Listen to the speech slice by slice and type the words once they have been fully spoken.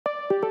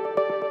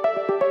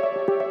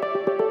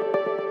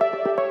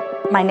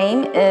My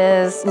name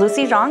is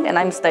Lucy Zhang, and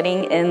I'm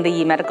studying in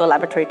the Medical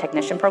Laboratory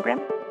Technician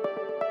program.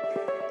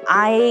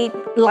 I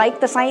like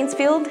the science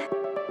field.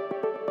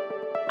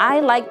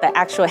 I like the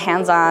actual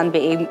hands-on,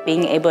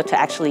 being able to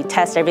actually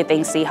test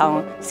everything, seeing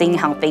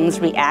how things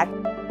react.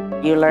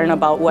 You learn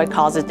about what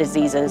causes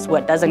diseases,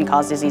 what doesn't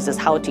cause diseases,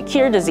 how to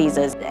cure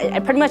diseases.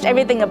 Pretty much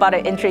everything about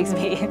it intrigues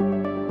me.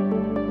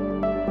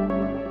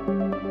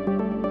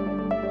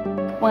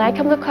 When I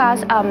come to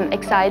class, I'm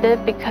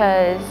excited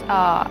because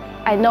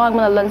I know I'm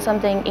going to learn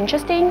something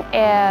interesting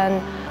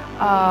and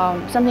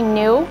something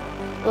new,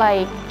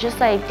 just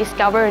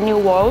discover a new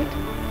world.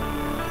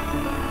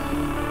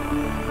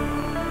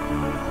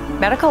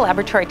 Medical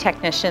laboratory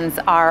technicians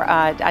are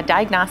a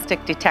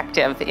diagnostic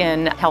detective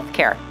in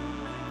healthcare.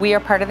 We are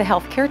part of the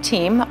healthcare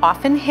team,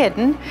 often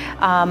hidden.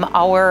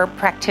 Our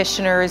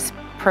practitioners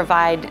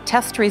provide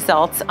test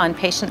results on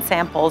patient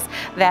samples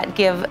that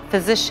give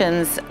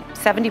physicians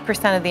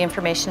 70% of the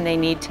information they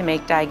need to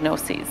make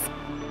diagnoses.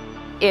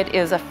 It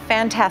is a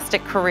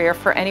fantastic career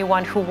for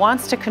anyone who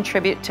wants to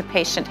contribute to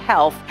patient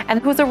health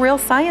and who's a real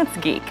science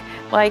geek,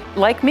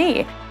 like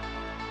me.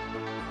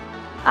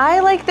 I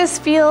like this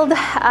field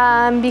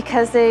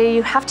because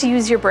you have to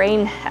use your brain.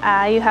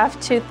 You have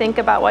to think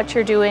about what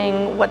you're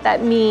doing, what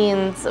that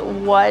means,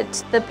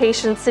 what the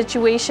patient's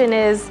situation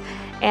is,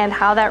 and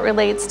how that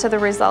relates to the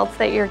results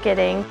that you're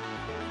getting.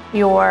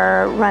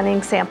 You're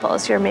running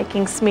samples, you're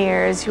making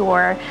smears,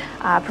 you're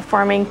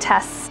performing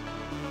tests.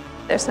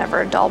 There's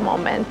never a dull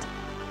moment.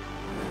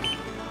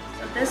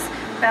 So this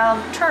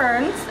valve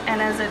turns, and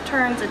as it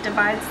turns, it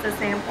divides the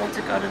sample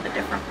to go to the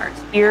different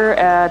parts. Here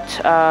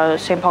at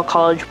St. Paul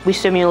College, we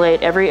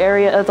simulate every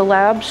area of the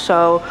lab.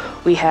 So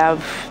we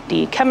have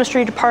the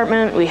chemistry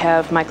department, we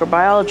have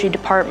microbiology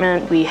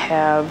department, we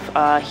have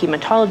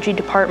hematology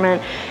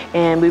department,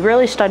 and we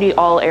really study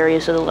all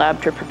areas of the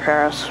lab to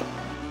prepare us.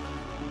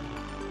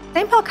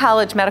 St. Paul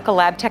College Medical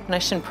Lab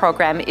Technician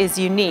program is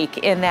unique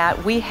in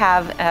that we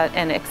have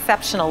an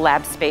exceptional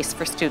lab space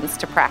for students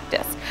to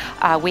practice.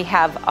 We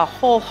have a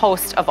whole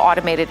host of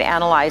automated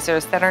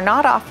analyzers that are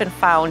not often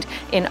found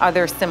in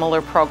other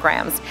similar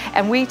programs,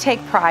 and we take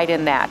pride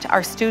in that.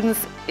 Our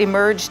students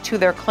emerge to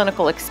their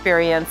clinical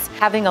experience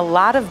having a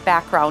lot of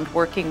background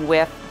working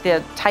with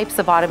the types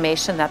of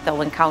automation that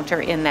they'll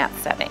encounter in that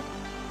setting.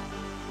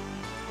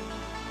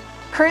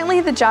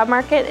 Currently, the job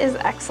market is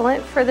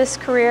excellent for this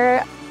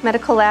career.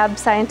 Medical lab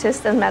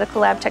scientists and medical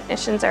lab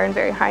technicians are in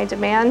very high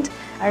demand.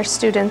 Our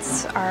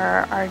students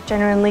are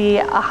generally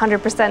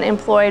 100%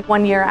 employed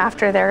 1 year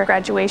after their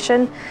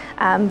graduation.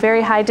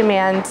 Very high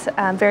demand,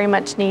 very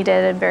much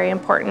needed, and very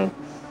important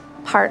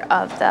part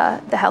of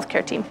the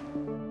healthcare team.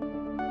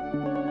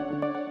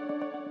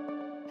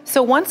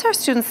 So once our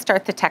students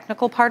start the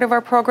technical part of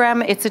our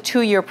program, it's a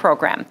 2-year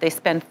program. They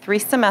spend 3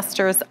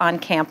 semesters on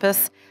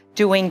campus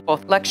doing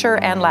both lecture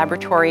and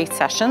laboratory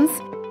sessions.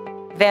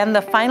 Then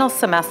the final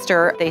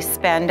semester they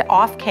spend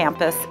off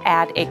campus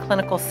at a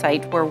clinical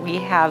site where we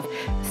have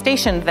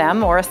stationed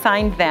them or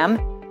assigned them.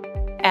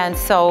 And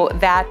so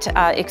that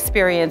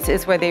experience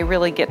is where they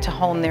really get to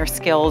hone their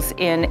skills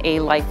in a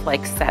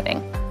lifelike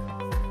setting.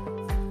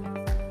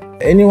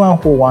 Anyone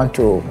who wants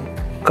to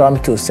come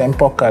to St.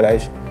 Paul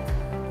College,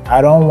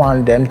 I don't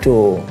want them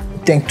to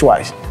think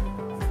twice.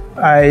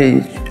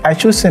 I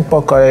choose St.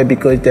 Paul College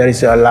because there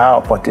is a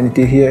lot of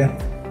opportunity here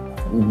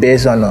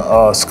based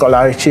on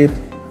scholarship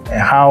and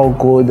how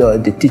good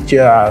the teachers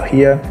are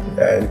here.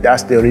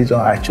 That's the reason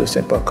I chose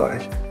St. Paul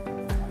College.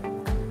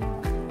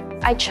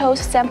 I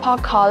chose St. Paul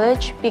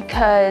College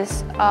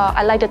because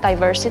I like the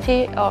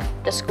diversity of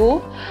the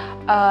school.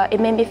 It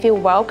made me feel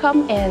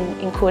welcome and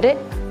included.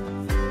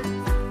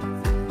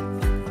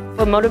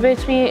 What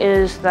motivates me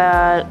is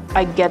that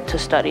I get to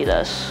study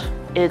this.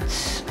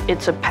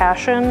 It's a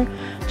passion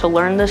to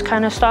learn this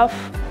kind of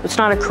stuff. It's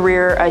not a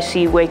career I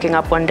see waking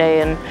up one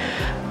day and,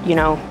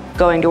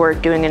 going to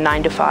work doing a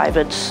 9 to 5.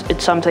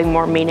 It's something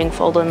more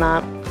meaningful than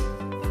that.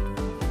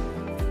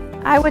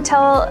 I would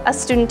tell a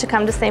student to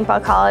come to St.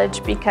 Paul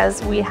College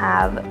because we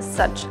have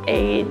such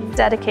a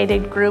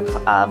dedicated group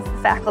of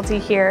faculty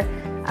here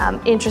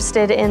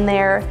interested in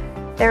their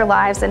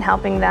lives and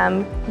helping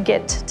them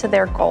get to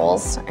their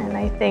goals. And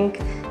I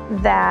think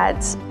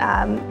that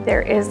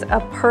there is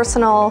a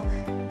personal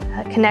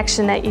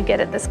connection that you get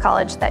at this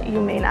college that you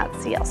may not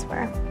see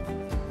elsewhere.